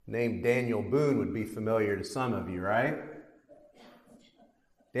name Daniel Boone would be familiar to some of you, right?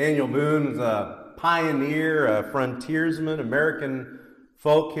 Daniel Boone was a pioneer, a frontiersman, American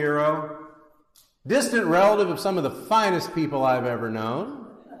folk hero, distant relative of some of the finest people I've ever known,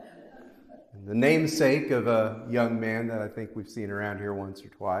 the namesake of a young man that I think we've seen around here once or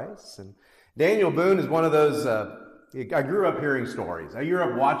twice. And Daniel Boone is one of those, I grew up hearing stories. I grew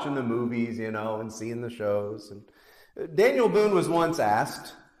up watching the movies, and seeing the shows. And Daniel Boone was once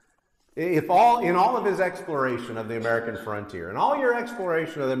asked, in all of his exploration of the American frontier, and all your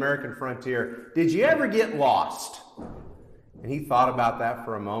exploration of the American frontier, did you ever get lost? And he thought about that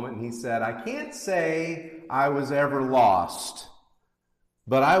for a moment, and he said, I can't say I was ever lost,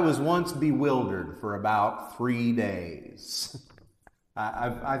 but I was once bewildered for about 3 days.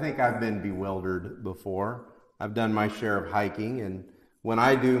 I think I've been bewildered before. I've done my share of hiking, and when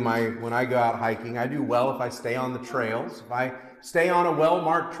I go out hiking, I do well if I stay on the trails. If I stay on a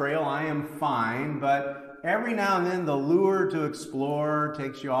well-marked trail, I am fine, but every now and then the lure to explore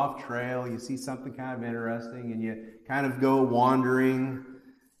takes you off trail. You see something kind of interesting, and you kind of go wandering.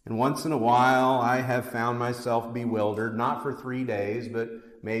 And once in a while, I have found myself bewildered, not for 3 days, but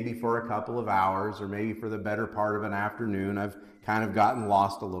maybe for a couple of hours, or maybe for the better part of an afternoon. I've kind of gotten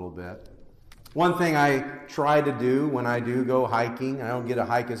lost a little bit. One thing I try to do when I do go hiking, I don't get to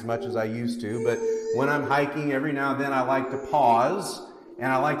hike as much as I used to, but when I'm hiking, every now and then I like to pause,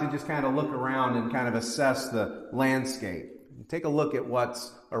 and I like to just kind of look around and kind of assess the landscape. Take a look at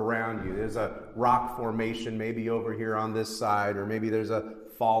what's around you. There's a rock formation maybe over here on this side, or maybe there's a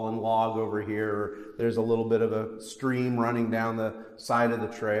fallen log over here, or there's a little bit of a stream running down the side of the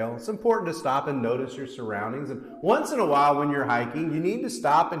trail. It's important to stop and notice your surroundings. And once in a while when you're hiking, you need to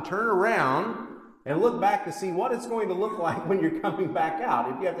stop and turn around and look back to see what it's going to look like when you're coming back out.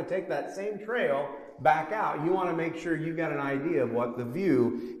 If you have to take that same trail back out, you want to make sure you've got an idea of what the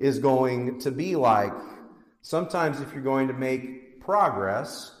view is going to be like. Sometimes if you're going to make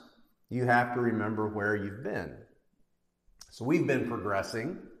progress, you have to remember where you've been. So we've been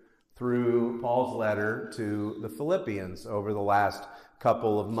progressing through Paul's letter to the Philippians over the last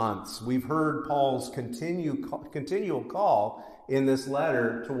couple of months. We've heard Paul's continual call in this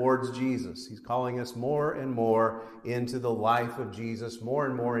letter towards Jesus. He's calling us more and more into the life of Jesus, more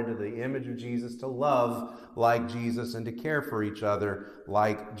and more into the image of Jesus, to love like Jesus and to care for each other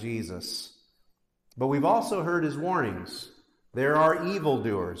like Jesus. But we've also heard his warnings. There are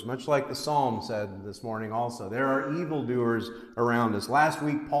evildoers, much like the Psalm said this morning also. There are evildoers around us. Last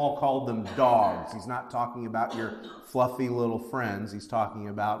week, Paul called them dogs. He's not talking about your fluffy little friends. He's talking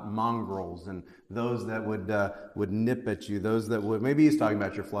about mongrels and those that would nip at you. Those that would, maybe he's talking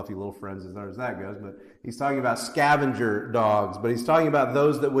about your fluffy little friends as far as that goes, but he's talking about scavenger dogs. But he's talking about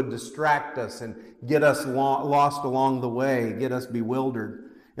those that would distract us and get us lost along the way, get us bewildered.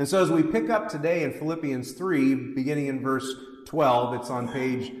 And so as we pick up today in Philippians 3, beginning in verse 12, it's on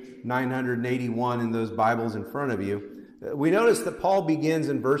page 981 in those Bibles in front of you. We notice that Paul begins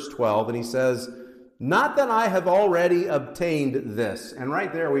in verse 12 and he says, not that I have already obtained this. And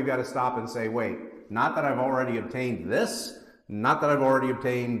right there we've got to stop and say, wait, not that I've already obtained this? Not that I've already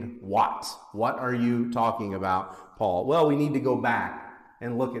obtained what? What are you talking about, Paul? Well, we need to go back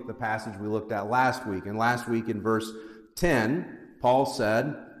and look at the passage we looked at last week. And last week in verse 10, Paul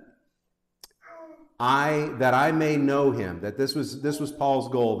said, that I may know him, that this was Paul's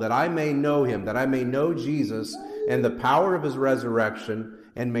goal, that I may know him, that I may know Jesus and the power of his resurrection,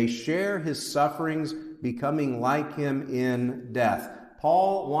 and may share his sufferings, becoming like him in death.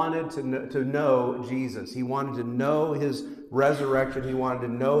 Paul wanted to know Jesus. He wanted to know his resurrection. He wanted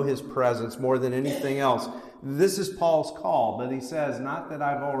to know his presence more than anything else. This is Paul's call, but he says, not that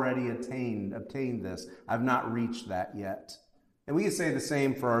I've already obtained this. I've not reached that yet. And we can say the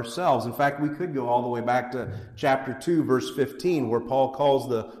same for ourselves. In fact, we could go all the way back to chapter 2, verse 15, where Paul calls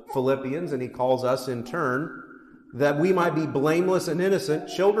the Philippians, and he calls us in turn, that we might be blameless and innocent,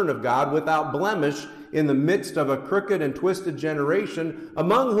 children of God, without blemish, in the midst of a crooked and twisted generation,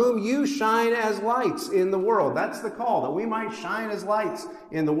 among whom you shine as lights in the world. That's the call, that we might shine as lights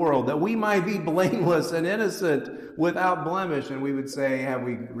in the world, that we might be blameless and innocent, without blemish. And we would say, have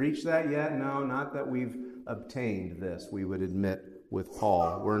we reached that yet? No, not that we've obtained this, we would admit with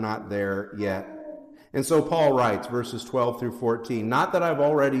Paul. We're not there yet. And so Paul writes, verses 12 through 14, not that I've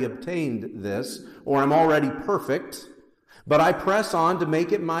already obtained this, or I'm already perfect, but I press on to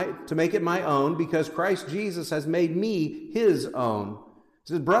make it my own, because Christ Jesus has made me his own.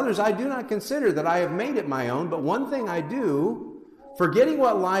 He says, brothers, I do not consider that I have made it my own, but one thing I do, forgetting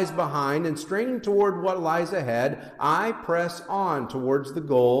what lies behind and straining toward what lies ahead, I press on towards the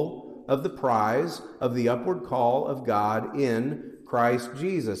goal of the prize of the upward call of God in Christ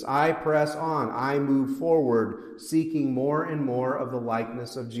Jesus. I press on. I move forward, seeking more and more of the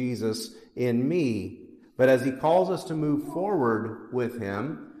likeness of Jesus in me. But as he calls us to move forward with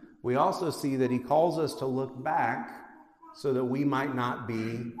him, we also see that he calls us to look back so that we might not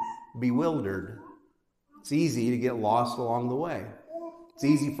be bewildered. It's easy to get lost along the way. It's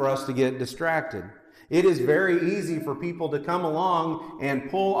easy for us to get distracted. It is very easy for people to come along and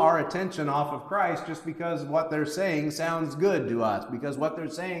pull our attention off of Christ just because what they're saying sounds good to us, because what they're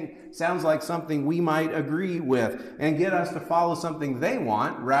saying sounds like something we might agree with, and get us to follow something they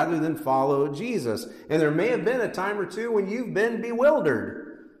want rather than follow Jesus. And there may have been a time or two when you've been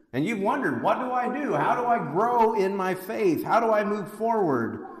bewildered and you've wondered, what do I do? How do I grow in my faith? How do I move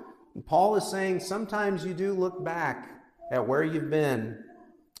forward? And Paul is saying sometimes you do look back at where you've been.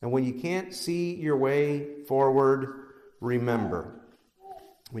 And when you can't see your way forward, remember.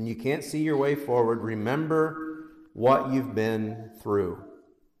 When you can't see your way forward, remember what you've been through.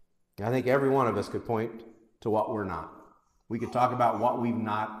 I think every one of us could point to what we're not. We could talk about what we've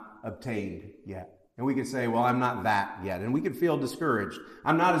not obtained yet. And we could say, well, I'm not that yet. And we could feel discouraged.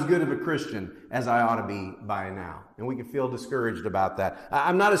 I'm not as good of a Christian as I ought to be by now. And we could feel discouraged about that.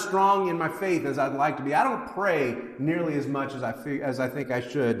 I'm not as strong in my faith as I'd like to be. I don't pray nearly as much as I think I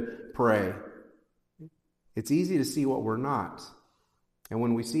should pray. It's easy to see what we're not. And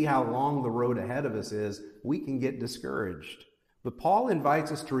when we see how long the road ahead of us is, we can get discouraged. But Paul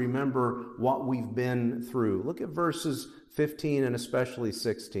invites us to remember what we've been through. Look at verses 15 and especially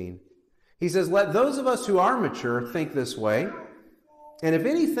 16. He says, let those of us who are mature think this way. And if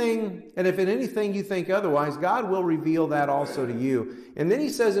in anything you think otherwise, God will reveal that also to you. And then he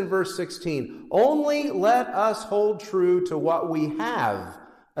says in verse 16, only let us hold true to what we have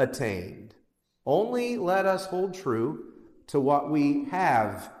attained. Only let us hold true to what we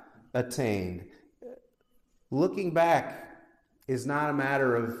have attained. Looking back is not a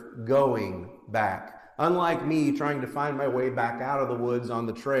matter of going back. Unlike me trying to find my way back out of the woods on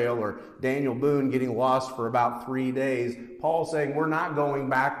the trail, or Daniel Boone getting lost for about 3 days, Paul's saying we're not going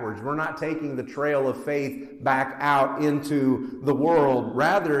backwards. We're not taking the trail of faith back out into the world.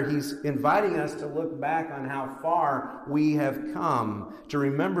 Rather, he's inviting us to look back on how far we have come, to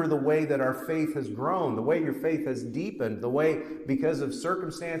remember the way that our faith has grown, the way your faith has deepened, the way, because of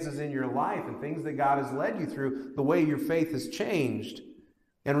circumstances in your life and things that God has led you through, the way your faith has changed.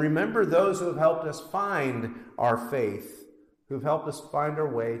 And remember those who have helped us find our faith, who have helped us find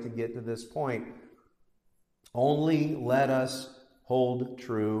our way to get to this point. Only let us hold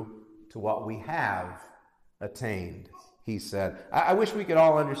true to what we have attained, he said. I wish we could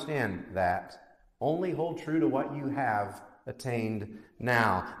all understand that. Only hold true to what you have attained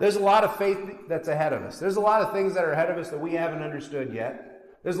now. There's a lot of faith that's ahead of us. There's a lot of things that are ahead of us that we haven't understood yet.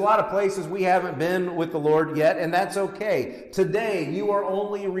 There's a lot of places we haven't been with the Lord yet, and that's okay. Today, you are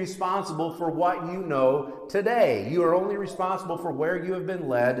only responsible for what you know today. You are only responsible for where you have been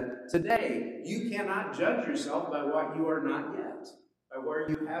led today. You cannot judge yourself by what you are not yet, by where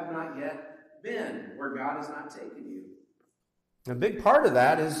you have not yet been, where God has not taken you. A big part of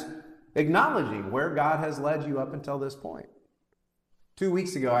that is acknowledging where God has led you up until this point. 2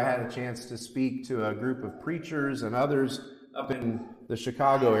 weeks ago, I had a chance to speak to a group of preachers and others up in the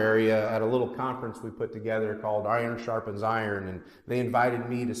Chicago area at a little conference we put together called Iron Sharpens Iron, and they invited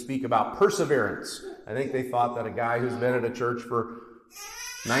me to speak about perseverance. I think they thought that a guy who's been at a church for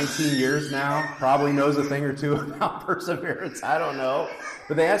 19 years now probably knows a thing or two about perseverance. I don't know.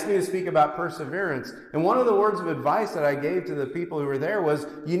 But they asked me to speak about perseverance. And one of the words of advice that I gave to the people who were there was,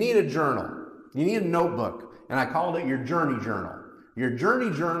 you need a journal. You need a notebook. And I called it your journey journal. Your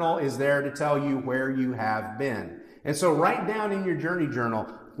journey journal is there to tell you where you have been. And so write down in your journey journal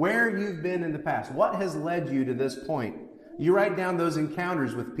where you've been in the past. What has led you to this point? You write down those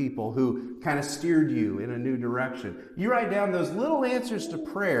encounters with people who kind of steered you in a new direction. You write down those little answers to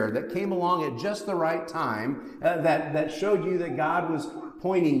prayer that came along at just the right time, that showed you that God was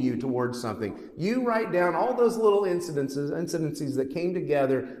pointing you towards something. You write down all those little incidences that came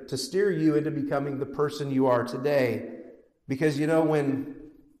together to steer you into becoming the person you are today. Because you know,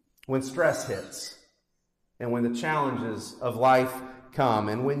 when stress hits, and when the challenges of life come,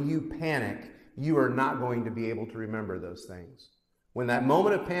 and when you panic, you are not going to be able to remember those things. When that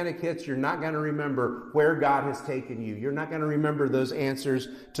moment of panic hits, you're not going to remember where God has taken you. You're not going to remember those answers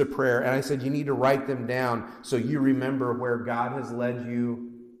to prayer. And I said you need to write them down so you remember where God has led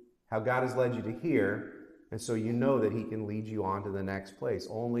you, how God has led you to here, and so you know that he can lead you on to the next place.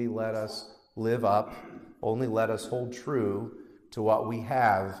 Only let us live up, only let us hold true to what we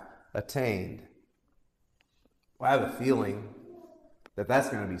have attained. Well, I have a feeling that that's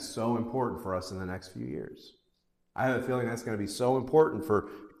going to be so important for us in the next few years. I have a feeling that's going to be so important for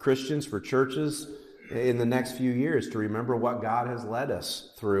Christians, for churches in the next few years to remember what God has led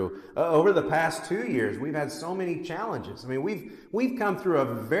us through. Over the past 2 years, we've had so many challenges. I mean, we've come through a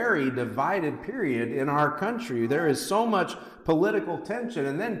very divided period in our country. There is so much political tension,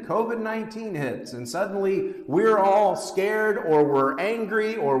 and then COVID-19 hits, and suddenly we're all scared, or we're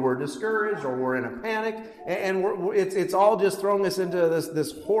angry, or we're discouraged, or we're in a panic, and it's all just throwing us into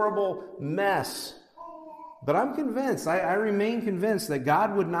this horrible mess. But I'm convinced, I remain convinced that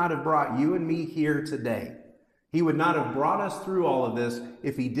God would not have brought you and me here today. He would not have brought us through all of this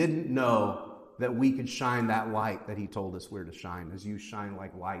if He didn't know that we could shine that light that He told us we're to shine, as you shine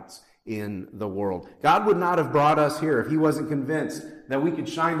like lights in the world. God would not have brought us here if He wasn't convinced that we could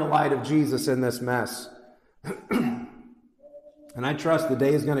shine the light of Jesus in this mess. And I trust the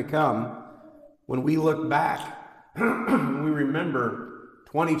day is going to come when we look back, and we remember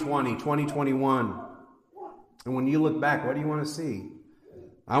 2020, 2021, and when you look back, what do you want to see?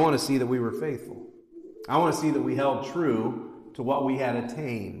 I want to see that we were faithful. I want to see that we held true to what we had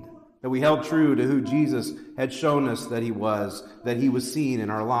attained, that we held true to who Jesus had shown us that He was seen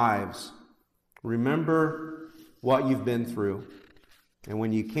in our lives. Remember what you've been through. And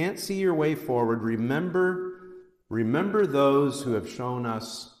when you can't see your way forward, remember those who have shown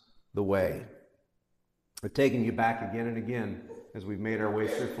us the way. I've taken you back again and again as we've made our way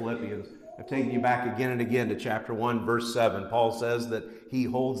through Philippians. I've taken you back again and again to chapter 1, verse 7. Paul says that he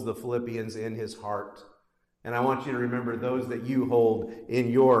holds the Philippians in his heart. And I want you to remember those that you hold in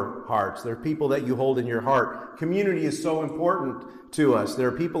your hearts. There are people that you hold in your heart. Community is so important to us. There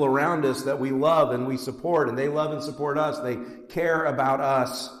are people around us that we love and we support, and they love and support us. They care about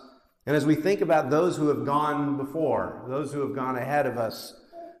us. And as we think about those who have gone before, those who have gone ahead of us,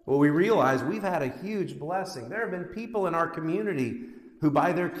 well, we realize we've had a huge blessing. There have been people in our community who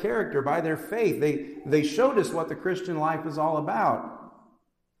by their character, by their faith, they showed us what the Christian life is all about.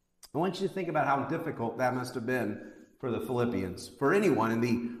 I want you to think about how difficult that must have been for the Philippians, for anyone in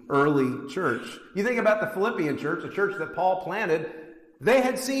the early church. You think about the Philippian church, a church that Paul planted, they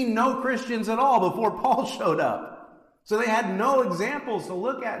had seen no Christians at all before Paul showed up. So they had no examples to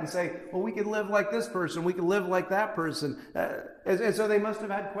look at and say, well, we can live like this person, we can live like that person. And so they must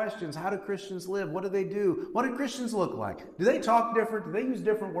have had questions. How do Christians live? What do they do? What do Christians look like? Do they talk different? Do they use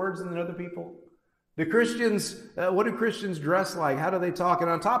different words than other people? What do Christians dress like? How do they talk?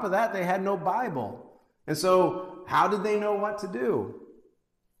 And on top of that, they had no Bible. And so how did they know what to do?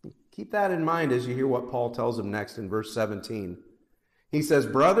 Keep that in mind as you hear what Paul tells them next in verse 17. He says,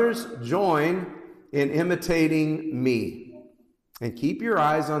 brothers, join in imitating me, and keep your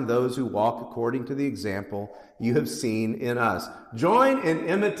eyes on those who walk according to the example you have seen in us. Join in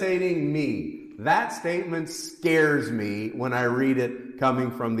imitating me. That statement scares me when I read it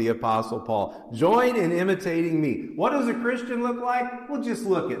coming from the Apostle Paul. Join in imitating me. What does a Christian look like? Well, just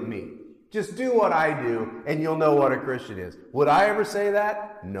look at me. Just do what I do, and you'll know what a Christian is. Would I ever say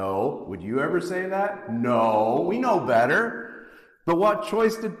that? No. Would you ever say that? No. We know better. But what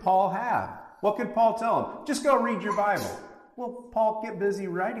choice did Paul have? What could Paul tell him? Just go read your Bible. Well, Paul, get busy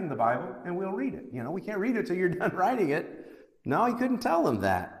writing the Bible, and we'll read it. We can't read it till you're done writing it. No, he couldn't tell him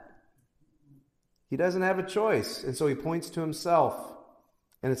that. He doesn't have a choice, and so he points to himself.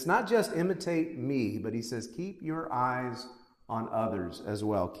 And it's not just imitate me, but he says, keep your eyes on others as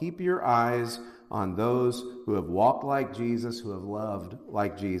well. Keep your eyes on those who have walked like Jesus, who have loved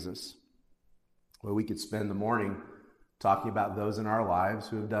like Jesus. Well, we could spend the morning talking about those in our lives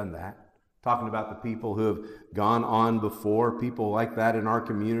who have done that. Talking about the people who have gone on before, people like that in our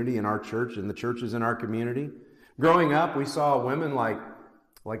community, in our church, in the churches in our community. Growing up, we saw women like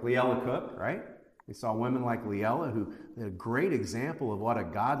Leela Cook, right? We saw women like Leela, who had a great example of what a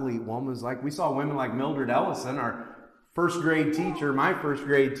godly woman is like. We saw women like Mildred Ellison, our first grade teacher, my first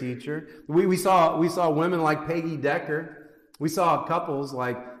grade teacher. We saw women like Peggy Decker. We saw couples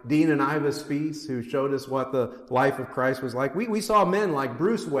like Dean and Iva Spies, who showed us what the life of Christ was like. We saw men like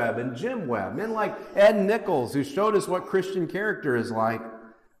Bruce Webb and Jim Webb, men like Ed Nichols, who showed us what Christian character is like.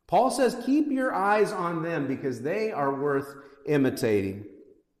 Paul says, keep your eyes on them because they are worth imitating.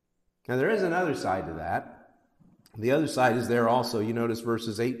 Now, there is another side to that. The other side is there also. You notice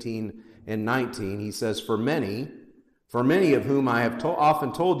verses 18 and 19. He says, for many of whom I have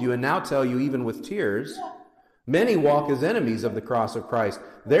often told you and now tell you even with tears, many walk as enemies of the cross of Christ.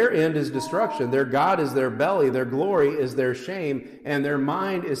 Their end is destruction. Their God is their belly. Their glory is their shame. And their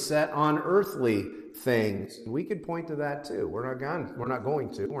mind is set on earthly things. We could point to that too. We're not going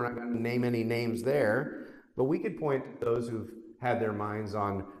to name any names there. But we could point to those who've had their minds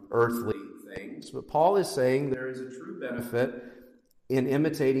on earthly things. But Paul is saying there is a true benefit in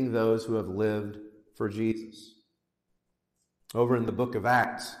imitating those who have lived for Jesus. Over in the book of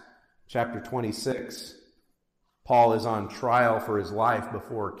Acts, chapter 26, Paul is on trial for his life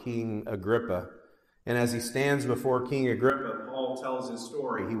before King Agrippa. And as he stands before King Agrippa, Paul tells his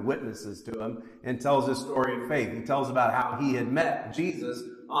story. He witnesses to him and tells his story of faith. He tells about how he had met Jesus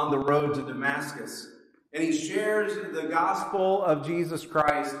on the road to Damascus. And he shares the gospel of Jesus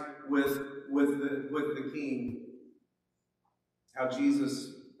Christ with the king. How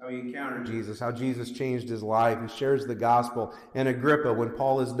he encountered Jesus, how Jesus changed his life. He shares the gospel. And Agrippa, when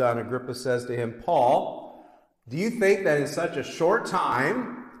Paul is done, Agrippa says to him, Paul, do you think that in such a short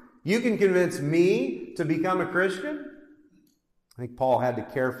time you can convince me to become a Christian? I think Paul had to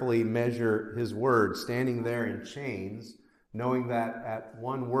carefully measure his words, standing there in chains, knowing that at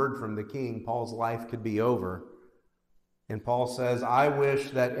one word from the king, Paul's life could be over. And Paul says, I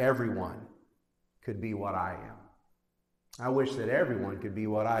wish that everyone could be what I am. I wish that everyone could be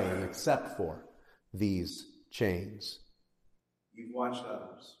what I am, except for these chains. You've watched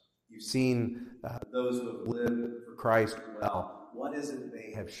others. You've seen those who have lived for Christ well. What is it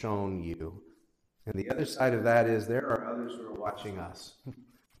they have shown you? And the other side of that is there are others who are watching us.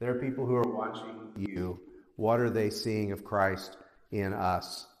 There are people who are watching you. What are they seeing of Christ in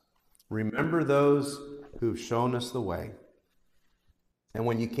us? Remember those who've shown us the way. And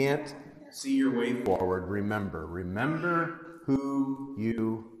when you can't see your way forward, remember who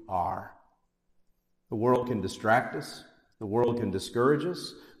you are. The world can distract us. The world can discourage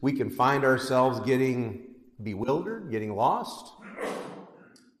us. We can find ourselves getting bewildered, getting lost.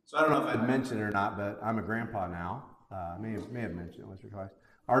 So I don't know if I'd mentioned it or not, but I'm a grandpa now. May have mentioned it once or twice.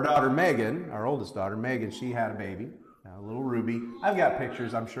 Our daughter Megan, our oldest daughter Megan, she had a baby, a little Ruby. I've got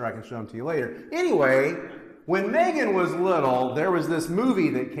pictures. I'm sure I can show them to you later. Anyway, when Megan was little, there was this movie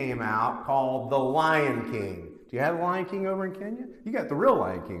that came out called The Lion King. Do you have The Lion King over in Kenya? You got the real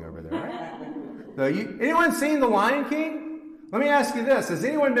Lion King over there, right? So anyone seen The Lion King? Let me ask you this. Has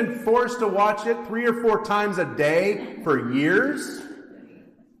anyone been forced to watch it 3 or 4 times a day for years?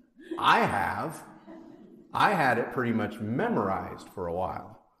 I have. I had it pretty much memorized for a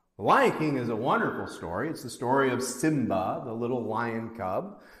while. The Lion King is a wonderful story. It's the story of Simba, the little lion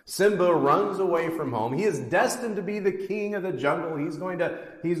cub. Simba runs away from home. He is destined to be the king of the jungle. He's going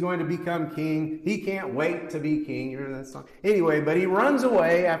to become king. He can't wait to be king. You remember that song? Anyway, but he runs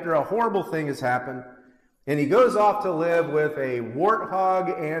away after a horrible thing has happened. And he goes off to live with a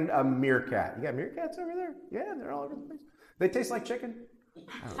warthog and a meerkat. You got meerkats over there? Yeah, they're all over the place. They taste like chicken?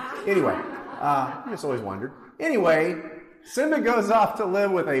 Anyway, I just always wondered. Anyway, Simba goes off to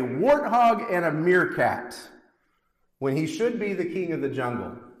live with a warthog and a meerkat when he should be the king of the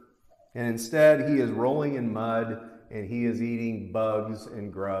jungle. And instead, he is rolling in mud and he is eating bugs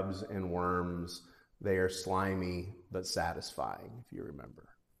and grubs and worms. They are slimy but satisfying, if you remember.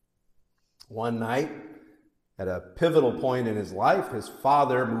 One night, at a pivotal point in his life, his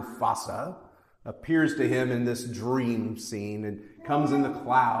father, Mufasa, appears to him in this dream scene and comes in the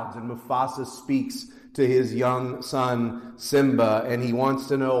clouds, and Mufasa speaks to his young son Simba, and he wants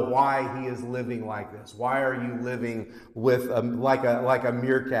to know why he is living like this. Why are you living with like a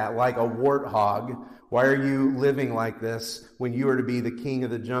meerkat, like a warthog? Why are you living like this when you are to be the king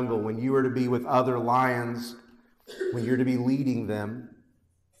of the jungle, when you are to be with other lions, when you're to be leading them?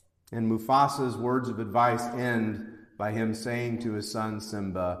 And Mufasa's words of advice end by him saying to his son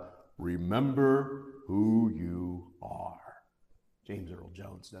Simba, remember who you are. James Earl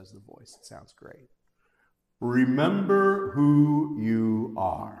Jones does the voice. It sounds great. Remember who you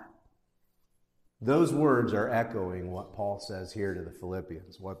are. Those words are echoing what Paul says here to the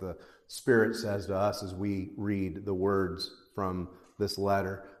Philippians, what the Spirit says to us as we read the words from this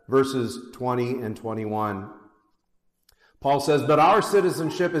letter. Verses 20 and 21. Paul says, but our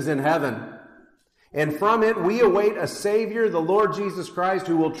citizenship is in heaven, and from it we await a Savior, the Lord Jesus Christ,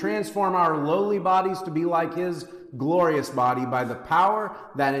 who will transform our lowly bodies to be like his glorious body by the power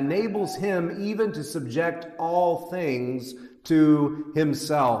that enables him even to subject all things to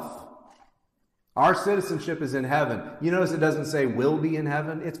himself. Our citizenship is in heaven. You notice it doesn't say will be in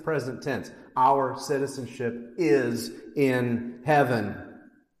heaven. It's present tense. Our citizenship is in heaven.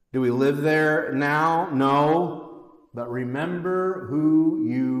 Do we live there now? No. But remember who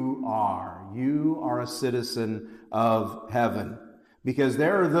you are. You are a citizen of heaven. Because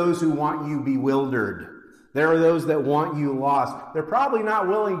there are those who want you bewildered. There are those that want you lost. They're probably not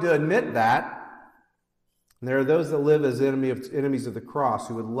willing to admit that. There are those that live as enemies of the cross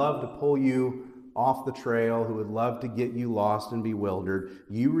who would love to pull you off the trail, who would love to get you lost and bewildered.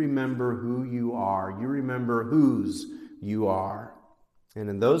 You remember who you are. You remember whose you are. And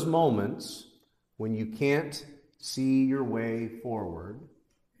in those moments when you can't see your way forward,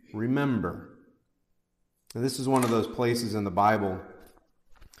 remember. And this is one of those places in the Bible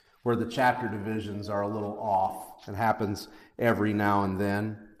where the chapter divisions are a little off. It happens every now and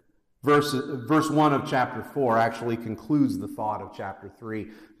then. Verse 1 of chapter 4 actually concludes the thought of chapter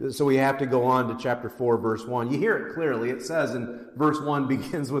 3. So we have to go on to chapter 4, verse 1. You hear it clearly. It says in verse 1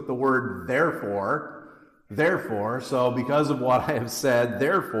 begins with the word therefore. Therefore, so because of what I have said,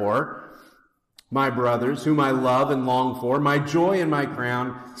 therefore, my brothers, whom I love and long for, my joy and my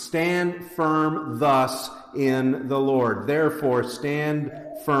crown, stand firm thus in the Lord. Therefore, stand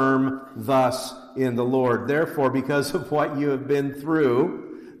firm thus in the Lord. Therefore, because of what you have been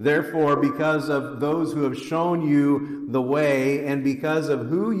through, therefore, because of those who have shown you the way, and because of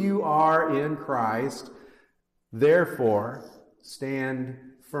who you are in Christ, therefore, stand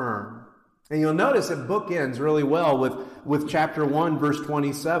firm. And you'll notice it bookends really well with chapter 1, verse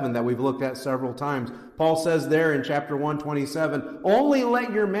 27 that we've looked at several times. Paul says there in chapter 1, 27, only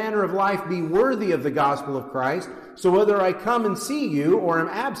let your manner of life be worthy of the gospel of Christ, so whether I come and see you or am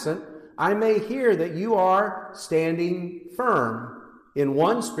absent, I may hear that you are standing firm in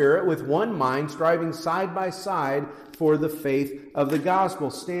one spirit, with one mind, striving side by side for the faith of the gospel.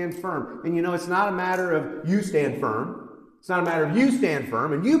 Stand firm. And you know, it's not a matter of you stand firm. It's not a matter of you stand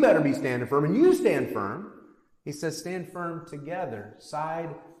firm, and you better be standing firm, and you stand firm. He says stand firm together,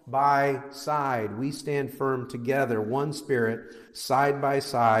 side by side. We stand firm together, one spirit, side by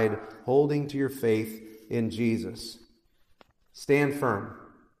side, holding to your faith in Jesus. Stand firm.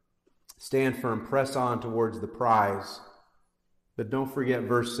 Stand firm. Press on towards the prize. But don't forget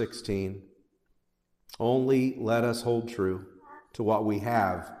verse 16. Only let us hold true to what we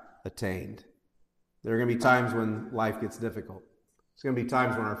have attained. There are going to be times when life gets difficult. There's going to be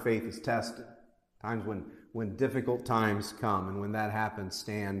times when our faith is tested. Times when difficult times come. And when that happens,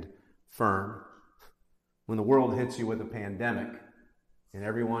 stand firm. When the world hits you with a pandemic and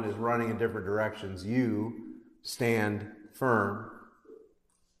everyone is running in different directions, you stand firm.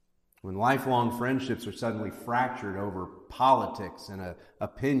 When lifelong friendships are suddenly fractured over politics and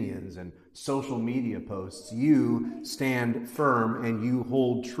opinions and social media posts, you stand firm and you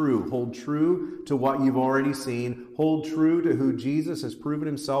hold true. Hold true to what you've already seen. Hold true to who Jesus has proven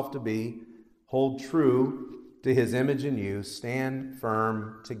himself to be. Hold true to his image in you. Stand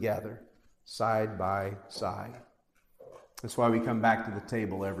firm together, side by side. That's why we come back to the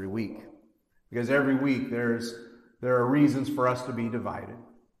table every week. Because every week there are reasons for us to be divided.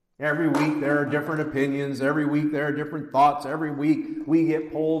 Every week there are different opinions. Every week there are different thoughts. Every week we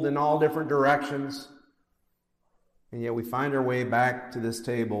get pulled in all different directions. And yet we find our way back to this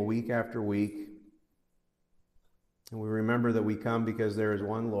table week after week. And we remember that we come because there is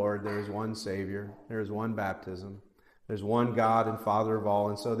one Lord, there is one Savior, there is one baptism, there's one God and Father of all,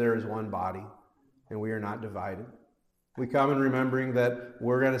 and so there is one body, and we are not divided. We come in remembering that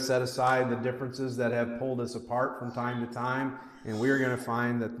we're going to set aside the differences that have pulled us apart from time to time, and we are going to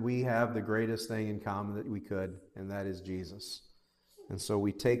find that we have the greatest thing in common that we could, and that is Jesus. And so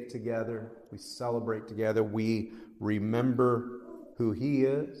we take together, we celebrate together, we remember who he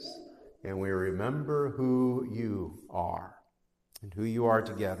is, and we remember who you are, and who you are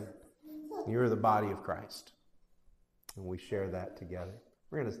together. You're the body of Christ, and we share that together.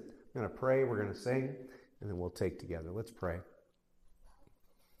 We're going to pray, we're going to sing, and then we'll take together. Let's pray.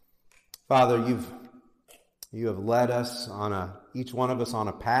 Father, you have led us each one of us on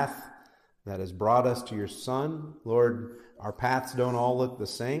a path that has brought us to your Son. Lord, our paths don't all look the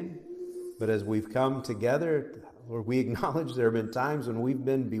same, but as we've come together, Lord, we acknowledge there have been times when we've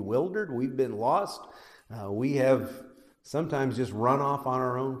been bewildered, we've been lost. We have sometimes just run off on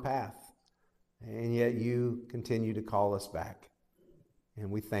our own path, and yet you continue to call us back. And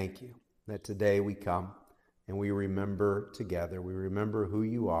we thank you that today we come and we remember together. We remember who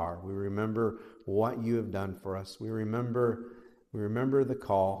you are. We remember what you have done for us. We remember the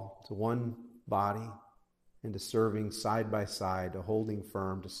call to one body and to serving side by side, to holding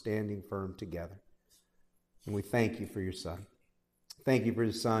firm, to standing firm together. And we thank you for your Son. Thank you for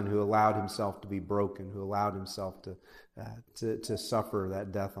your Son who allowed himself to be broken, who allowed himself to suffer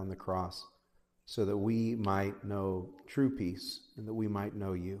that death on the cross so that we might know true peace and that we might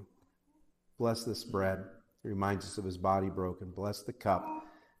know you. Bless this bread. It reminds us of his body broken. Bless the cup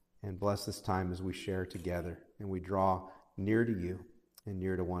and bless this time as we share together and we draw near to you and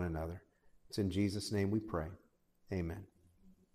near to one another. It's in Jesus' name we pray. Amen.